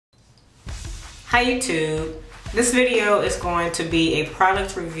Hi YouTube. This video is going to be a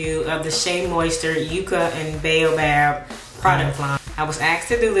product review of the Shea Moisture Yucca and Baobab product line. I was asked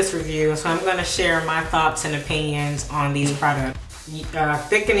to do this review, so I'm going to share my thoughts and opinions on these products.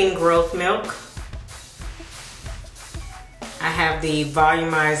 Thickening growth milk. I have the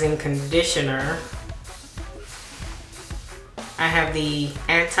volumizing conditioner. I have the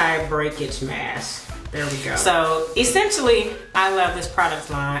anti-breakage mask. There we go. So essentially, I love this product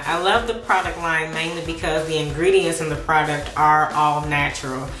line. I love the product line mainly because the ingredients in the product are all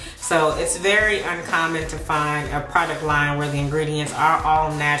natural. So it's very uncommon to find a product line where the ingredients are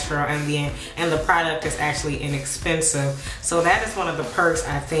all natural and the product is actually inexpensive. So that is one of the perks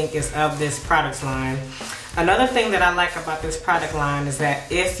I think is of this product line. Another thing that I like about this product line is that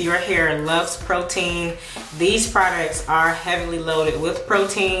if your hair loves protein, these products are heavily loaded with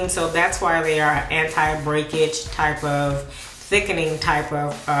protein, so that's why they are anti-breakage type of, thickening type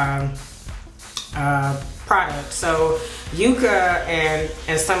of product. So Yucca and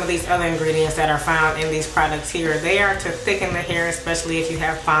some of these other ingredients that are found in these products here, they are to thicken the hair, especially if you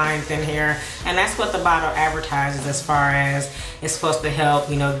have fine, thin hair. And that's what the bottle advertises as far as it's supposed to help,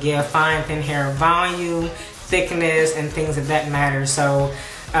 you know, give fine, thin hair volume, thickness, and things of that matter. So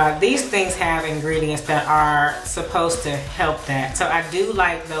these things have ingredients that are supposed to help that. So I do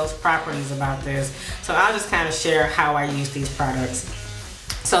like those properties about this. So I'll just kind of share how I use these products.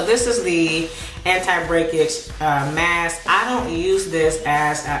 So this is the anti-breakage mask. I don't use this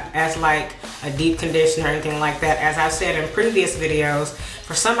as like a deep conditioner or anything like that. As I've said in previous videos,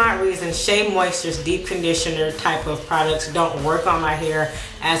 for some odd reason, Shea Moisture's deep conditioner type of products don't work on my hair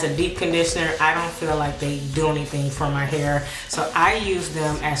as a deep conditioner. I don't feel like they do anything for my hair. So I use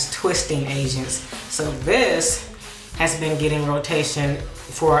them as twisting agents. So this has been getting rotation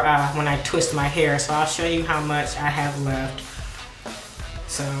for when I twist my hair. So I'll show you how much I have left.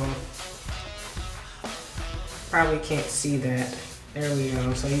 So, probably can't see that. There we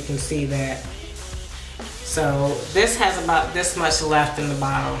go, so you can see that. So, this has about this much left in the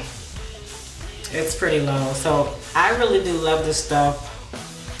bottle. It's pretty low. So, I really do love this stuff.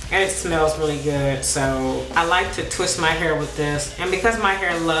 And it smells really good. So, I like to twist my hair with this. And because my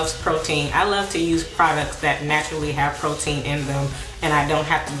hair loves protein, I love to use products that naturally have protein in them. And I don't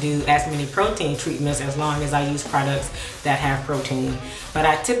have to do as many protein treatments as long as I use products that have protein. But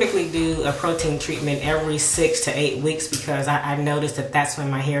I typically do a protein treatment every 6 to 8 weeks because I notice that that's when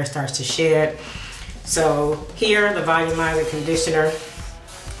my hair starts to shed. So here, the volumizing conditioner.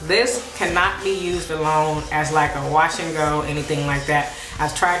 This cannot be used alone as like a wash and go, anything like that.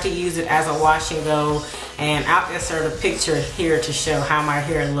 I've tried to use it as a wash and go, and I'll insert a picture here to show how my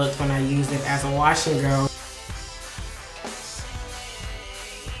hair looked when I used it as a wash and go.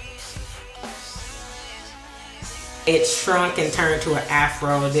 It shrunk and turned to an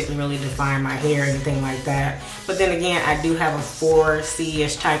afro. It didn't really define my hair or anything like that. But then again, I do have a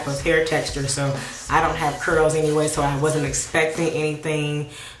 4C-ish type of hair texture, so I don't have curls anyway, so I wasn't expecting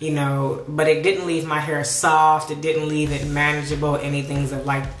anything, you know, but it didn't leave my hair soft. It didn't leave it manageable, anything of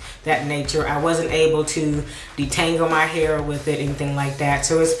like that nature. I wasn't able to detangle my hair with it, anything like that.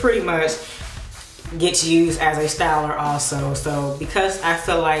 So it's pretty much gets used as a styler also. So because I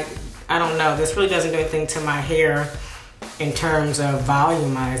feel like, I don't know, this really doesn't do anything to my hair in terms of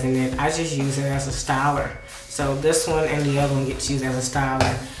volumizing it. I just use it as a styler. So this one and the other one gets used as a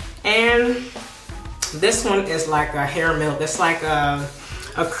styler. And this one is like a hair milk. It's like a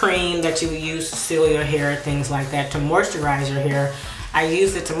cream that you would use to seal your hair, things like that, to moisturize your hair. I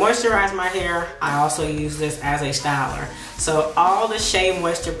use it to moisturize my hair. I also use this as a styler. So all the Shea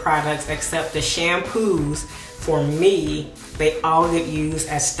Moisture products except the shampoos, for me, they all get used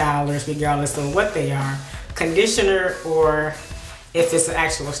as stylers regardless of what they are. Conditioner or if it's an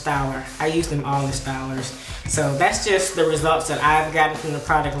actual styler. I use them all as stylers. So that's just the results that I've gotten from the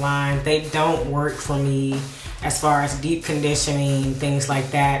product line. They don't work for me as far as deep conditioning, things like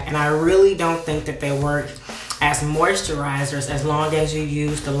that. And I really don't think that they work as moisturizers as long as you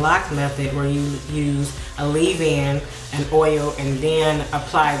use the lock method where you use a leave-in, an oil, and then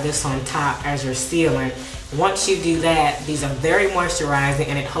apply this on top as your sealant. Once you do that, these are very moisturizing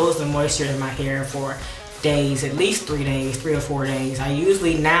and it holds the moisture in my hair for days, at least 3 days, 3 or 4 days. I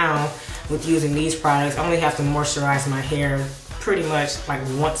usually now, with using these products, only have to moisturize my hair pretty much like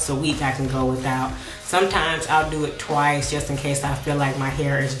once a week. I can go without. Sometimes I'll do it twice just in case I feel like my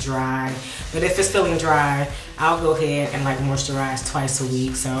hair is dry. But if it's feeling dry, I'll go ahead and like moisturize twice a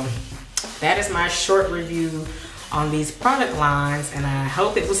week. So that is my short review on these product lines, and I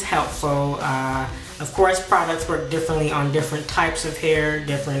hope it was helpful. Of course, products work differently on different types of hair,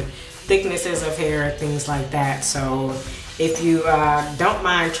 different thicknesses of hair, things like that. So If you don't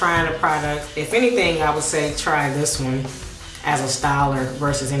mind trying a product, if anything, I would say try this one as a styler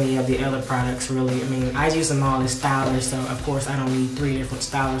versus any of the other products, really. I mean, I use them all as stylers, so of course I don't need 3 different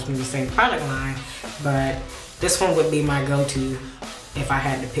stylers from the same product line, but this one would be my go-to if I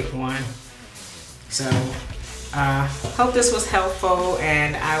had to pick one. So, hope this was helpful,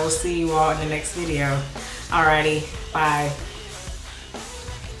 and I will see you all in the next video. Alrighty, bye.